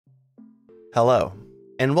Hello,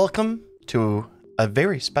 and welcome to a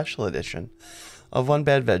very special edition of One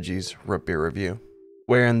Bad Veggies Root Beer Review,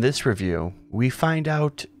 where in this review, we find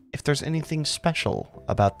out if there's anything special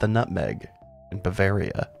about the nutmeg in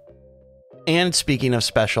Bavaria. And speaking of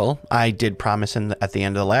special, I did promise at the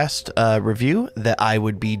end of the last review that I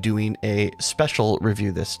would be doing a special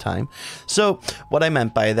review this time. So what I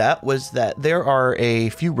meant by that was that there are a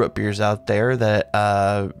few root beers out there that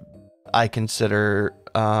I consider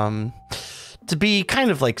to be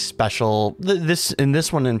kind of like special.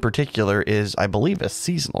 This one in particular is, I believe, a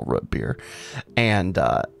seasonal root beer, and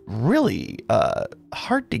really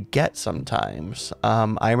hard to get sometimes.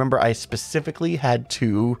 I remember I specifically had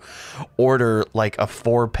to order like a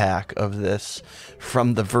 4-pack of this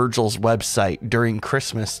from the Virgil's website during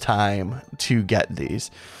Christmas time to get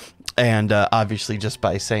these. And obviously, just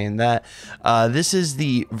by saying that, this is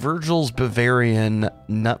the Virgil's Bavarian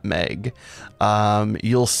Nutmeg.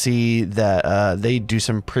 You'll see that they do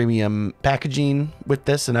some premium packaging with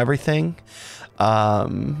this and everything.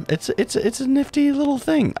 It's a nifty little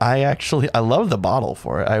thing. I love the bottle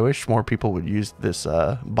for it. I wish more people would use this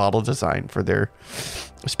bottle design for their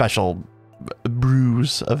special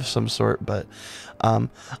brews of some sort, but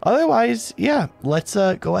otherwise, yeah, let's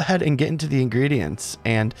go ahead and get into the ingredients.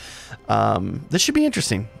 And this should be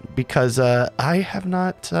interesting because I have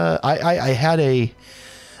not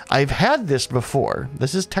I've had this before.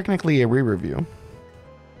 This is technically a re-review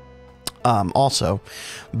also,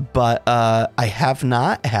 but I have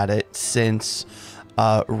not had it since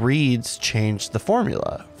Reed's changed the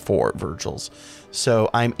formula for Virgil's. So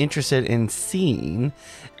I'm interested in seeing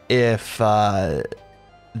if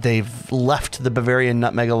they've left the Bavarian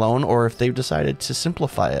nutmeg alone, or if they've decided to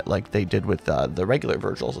simplify it like they did with the regular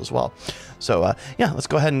Virgil's as well. So yeah, let's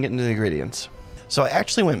go ahead and get into the ingredients. So I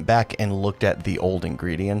actually went back and looked at the old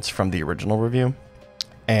ingredients from the original review,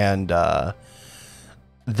 and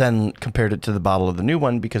then compared it to the bottle of the new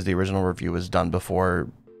one, because the original review was done before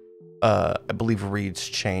I believe Reed's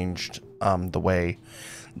changed the way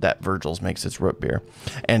that Virgil's makes its root beer.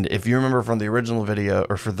 And if you remember from the original video,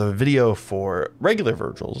 or for the video for regular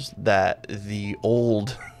Virgil's, that the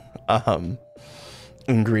old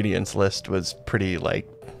ingredients list was pretty, like,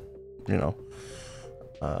 you know,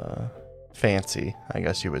 fancy, I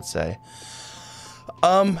guess you would say.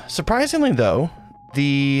 Surprisingly though,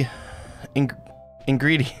 the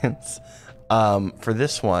ingredients for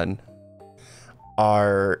this one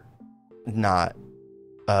are not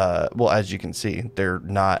well, as you can see, they're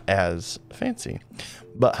not as fancy.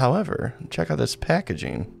 But however, check out this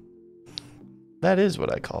packaging. That is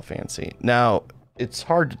what I call fancy. Now, it's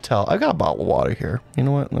hard to tell. I got a bottle of water here. You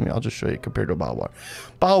know what? I'll just show you compared to a bottle of water.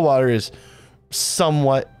 Bottle of water is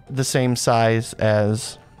somewhat the same size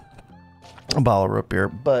as a bottle of root beer,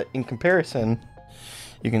 but in comparison,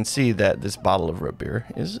 you can see that this bottle of root beer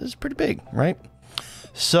is pretty big, right?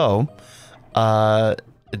 So,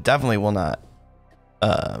 it definitely will not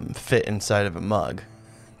fit inside of a mug.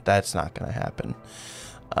 That's not going to happen.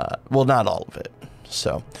 Well, not all of it.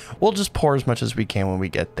 So we'll just pour as much as we can when we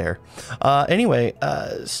get there. Anyway,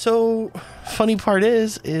 so funny part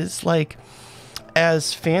is like,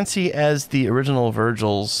 as fancy as the original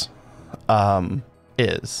Virgil's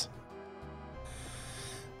is,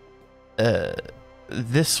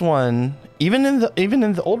 this one, even in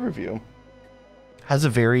the old review, has a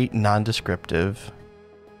very non-descriptive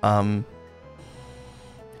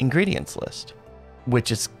ingredients list,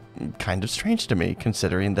 which is kind of strange to me,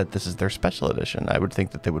 considering that this is their special edition. I would think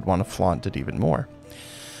that they would want to flaunt it even more.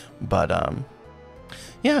 But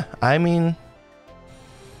yeah, I mean,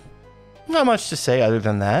 not much to say other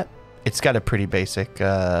than that. It's got a pretty basic,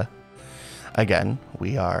 again,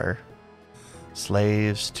 we are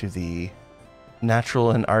slaves to the natural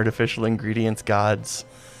and artificial ingredients gods,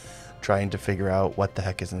 trying to figure out what the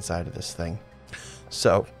heck is inside of this thing.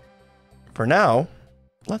 So for now,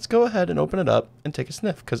 let's go ahead and open it up and take a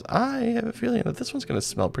sniff, because I have a feeling that this one's going to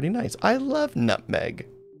smell pretty nice. I love nutmeg.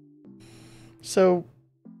 So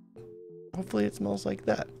hopefully it smells like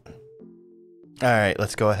that. All right,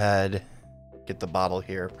 let's go ahead, get the bottle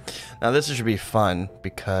here. Now this should be fun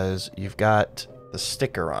because you've got the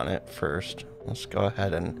sticker on it first. Let's go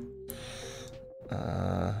ahead and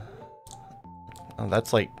oh,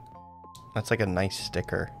 that's like a nice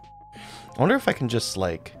sticker. I wonder if I can just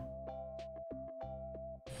like,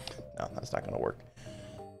 no, that's not gonna work.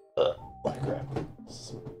 Oh crap.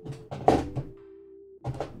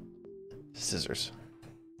 Scissors.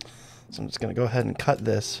 So I'm just gonna go ahead and cut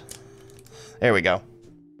this. There we go.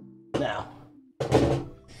 Now,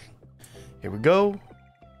 here we go,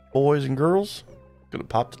 boys and girls. Gonna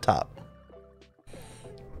pop the top.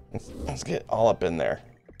 Let's get all up in there.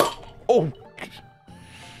 Oh!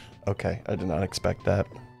 Okay, I did not expect that.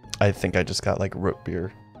 I think I just got like root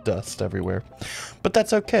beer dust everywhere. But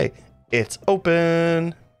that's okay. It's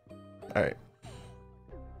open. All right.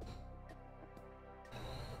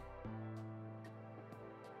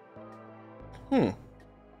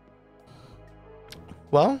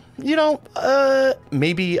 Well, you know,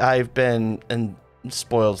 maybe I've been, and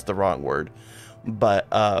spoil's the wrong word, but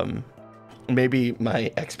maybe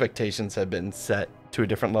my expectations have been set to a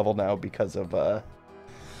different level now because of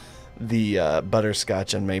the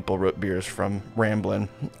butterscotch and maple root beers from Ramblin',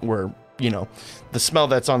 where, you know, the smell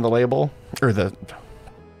that's on the label, or the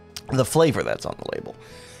flavor that's on the label,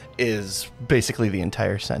 is basically the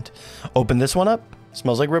entire scent. Open this one up,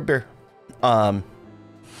 smells like root beer.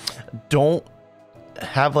 Don't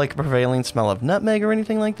have like a prevailing smell of nutmeg or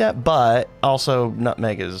anything like that, but also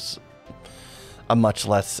nutmeg is a much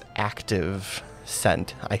less active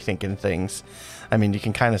scent, I think, in things. I mean, you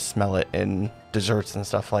can kind of smell it in desserts and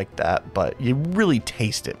stuff like that, but you really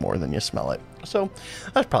taste it more than you smell it. So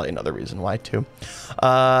that's probably another reason why too.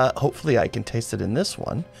 Hopefully I can taste it in this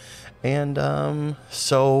one. And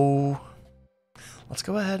so let's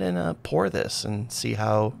go ahead and pour this and see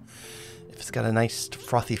how, if it's got a nice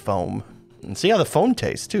frothy foam. And see how the foam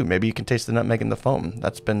tastes too. Maybe you can taste the nutmeg in the foam.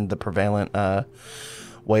 That's been the prevalent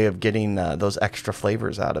way of getting those extra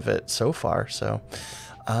flavors out of it so far. So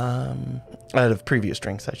out of previous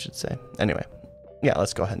drinks, I should say. Anyway, yeah,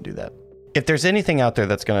 let's go ahead and do that. If there's anything out there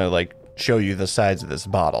that's gonna like show you the size of this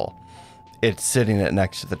bottle, it's sitting it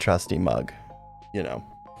next to the trusty mug. You know,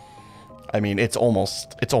 I mean, it's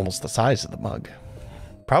almost the size of the mug.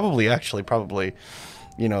 Probably,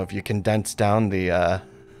 you know, if you condense down the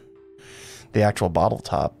actual bottle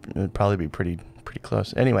top, it would probably be pretty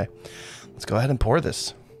close. Anyway, let's go ahead and pour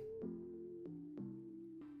this.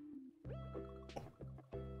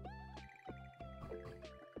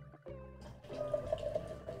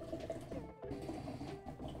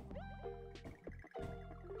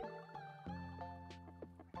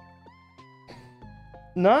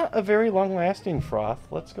 Not a very long-lasting froth.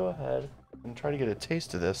 Let's go ahead and try to get a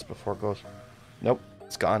taste of this before it goes. Nope,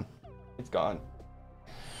 it's gone. It's gone.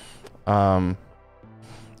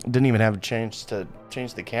 Didn't even have a chance to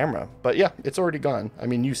change the camera, but yeah, it's already gone. I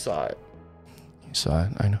mean, you saw it. You saw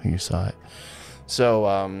it. I know you saw it. So,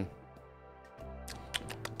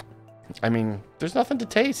 I mean, there's nothing to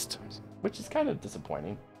taste, which is kind of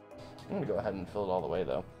disappointing. I'm gonna go ahead and fill it all the way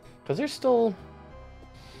though, because there's still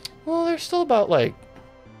about like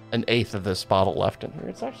an eighth of this bottle left in here.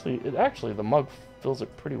 It's actually, the mug fills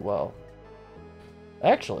it pretty well.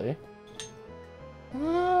 Actually.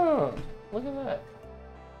 Oh, look at that.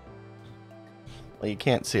 Well, you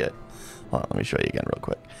can't see it. Hold on, let me show you again real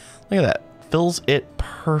quick. Look at that. Fills it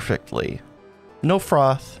perfectly. No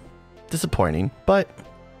froth. Disappointing, but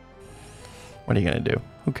what are you going to do?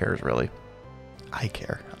 Who cares, really? I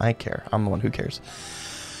care. I'm the one who cares.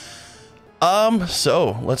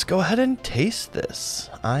 So let's go ahead and taste this.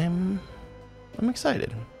 I'm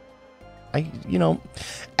excited. You know,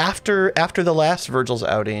 after the last Virgil's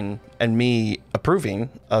outing and me approving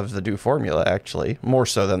of the new formula, actually, more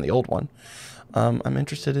so than the old one, I'm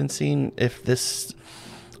interested in seeing if this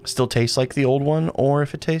still tastes like the old one or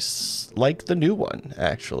if it tastes like the new one,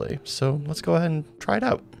 actually. So let's go ahead and try it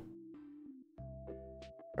out.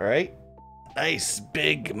 All right. Nice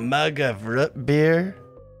big mug of root beer.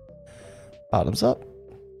 Bottoms up.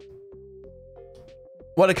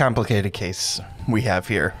 What a complicated case we have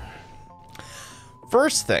here.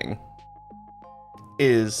 First thing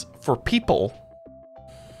is for people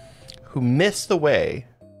who miss the way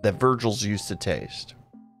that Virgil's used to taste.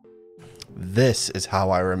 This is how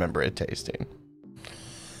I remember it tasting.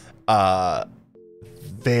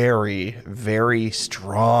 Very, very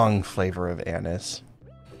strong flavor of anise.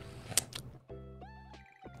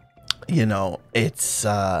 You know, it's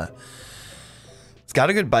got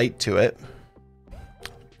a good bite to it.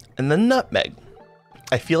 And the nutmeg.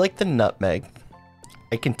 I feel like the nutmeg,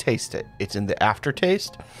 I can taste it. It's in the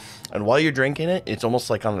aftertaste. And while you're drinking it, it's almost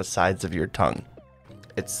like on the sides of your tongue.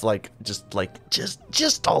 It's like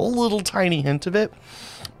just a little tiny hint of it,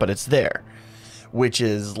 but it's there, which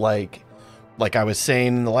is like I was saying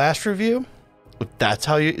in the last review, that's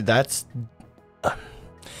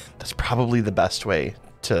probably the best way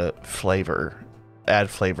to add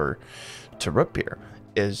flavor to root beer,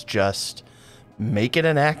 is just make it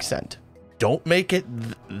an accent. Don't make it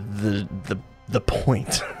the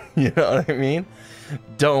point. You know what I mean?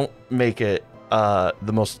 Don't make it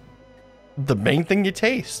the main thing you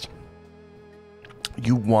taste.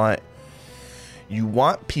 You want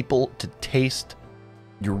people to taste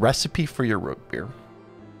your recipe for your root beer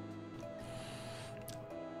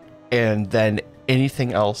and then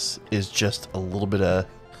anything else is just a little bit of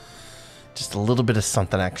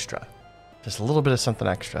something extra. Just a little bit of something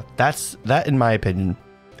extra. That, in my opinion,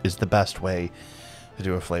 is the best way to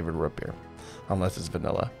do a flavored root beer. Unless it's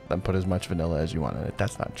vanilla. Then put as much vanilla as you want in it.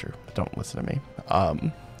 That's not true. Don't listen to me.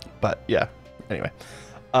 But yeah. Anyway.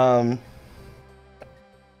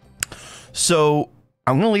 So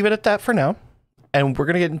I'm going to leave it at that for now. And we're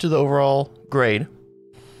going to get into the overall grade.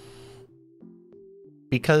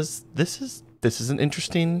 Because this is an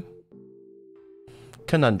interesting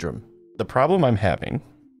conundrum. The problem I'm having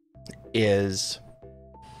is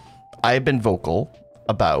I've been vocal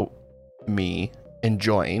about me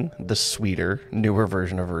enjoying the sweeter, newer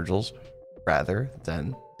version of Virgil's rather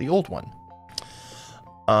than the old one.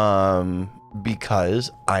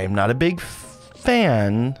 Because I'm not a big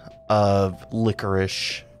fan of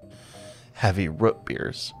licorice heavy root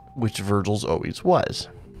beers, which Virgil's always was.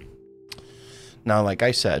 Now, like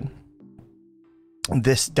I said,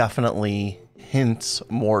 this definitely hints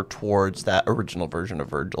more towards that original version of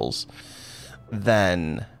Virgil's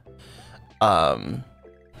than the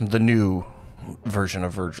new version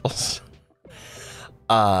of Virgil's.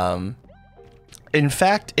 In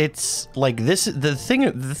fact, it's like this. The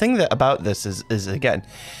thing that about this is again,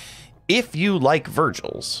 if you like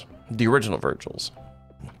Virgil's, the original Virgil's,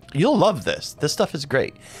 you'll love this. This stuff is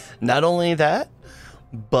great. Not only that,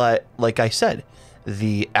 but like I said,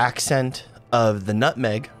 the accent of the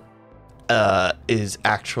nutmeg is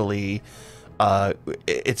actually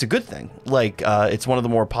it's a good thing. Like it's one of the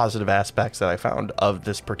more positive aspects that I found of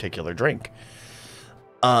this particular drink.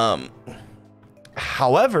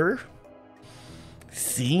 However,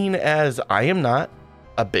 seeing as I am not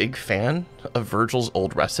a big fan of Virgil's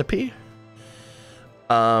old recipe,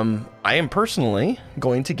 I am personally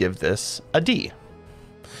going to give this a D,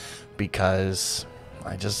 because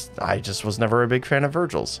I just was never a big fan of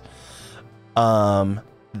Virgil's.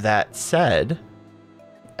 That said,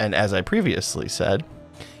 and as I previously said,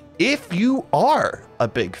 if you are a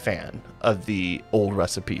big fan of the old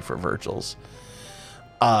recipe for Virgil's,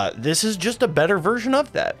 this is just a better version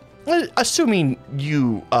of that. Assuming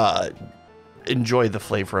you enjoy the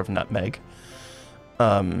flavor of nutmeg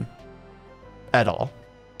at all.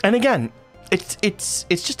 And again, it's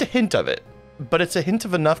just a hint of it, but it's a hint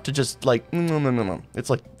of enough to just like no. It's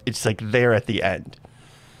like there at the end.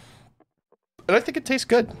 And I think it tastes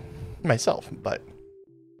good myself, but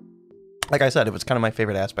like I said, it was kind of my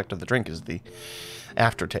favorite aspect of the drink is the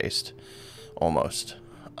aftertaste almost.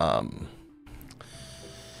 I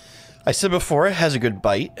said before, it has a good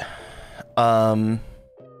bite.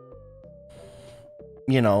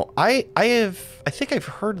 You know, I think I've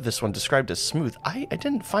heard this one described as smooth. I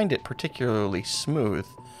didn't find it particularly smooth.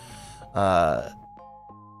 But,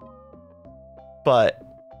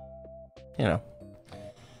 you know,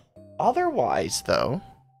 otherwise though,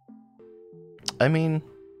 I mean,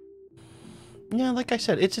 yeah, like I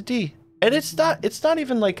said, it's a D. And it's not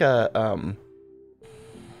even like a,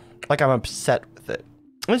 like I'm upset with it.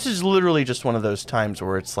 This is literally just one of those times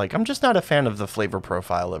where it's like, I'm just not a fan of the flavor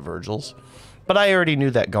profile of Virgil's, but I already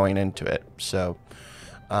knew that going into it. So,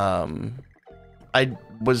 I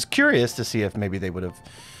was curious to see if maybe they would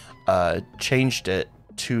have, changed it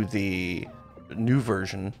to the new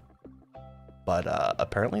version, but,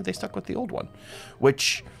 apparently they stuck with the old one,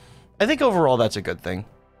 which I think overall that's a good thing.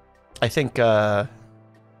 I think there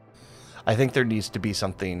needs to be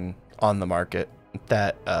something on the market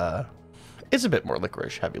that, is a bit more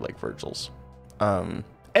licorice heavy like Virgil's, and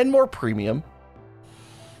more premium,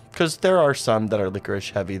 because there are some that are licorice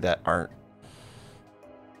heavy that aren't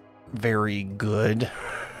very good,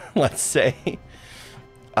 let's say.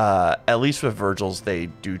 At least with Virgil's, they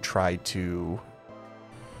do try to,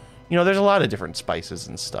 you know, there's a lot of different spices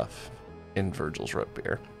and stuff in Virgil's root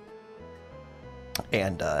beer,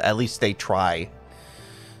 and at least they try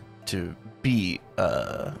to be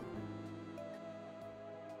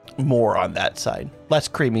more on that side. Less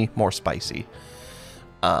creamy, more spicy.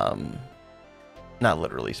 Not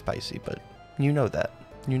literally spicy, but you know that.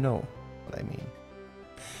 You know what I mean.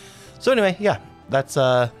 So anyway, yeah, that's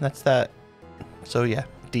that. So yeah,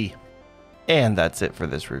 D. And that's it for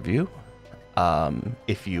this review.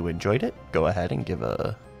 If you enjoyed it, go ahead and give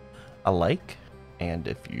a like. And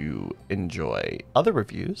if you enjoy other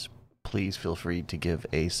reviews, please feel free to give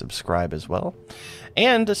a subscribe as well,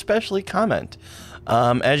 and especially comment.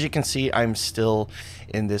 As you can see, I'm still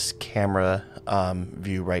in this camera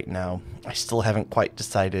view right now. I still haven't quite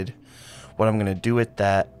decided what I'm going to do with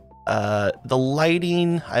that. The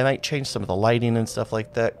lighting, I might change some of the lighting and stuff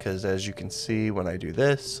like that, because as you can see when I do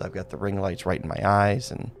this, I've got the ring lights right in my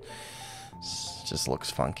eyes, and it just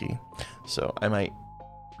looks funky. So I might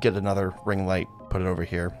get another ring light, put it over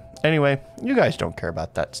here. Anyway, you guys don't care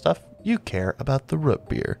about that stuff. You care about the root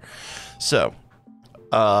beer. So,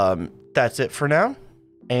 that's it for now.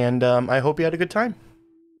 And I hope you had a good time.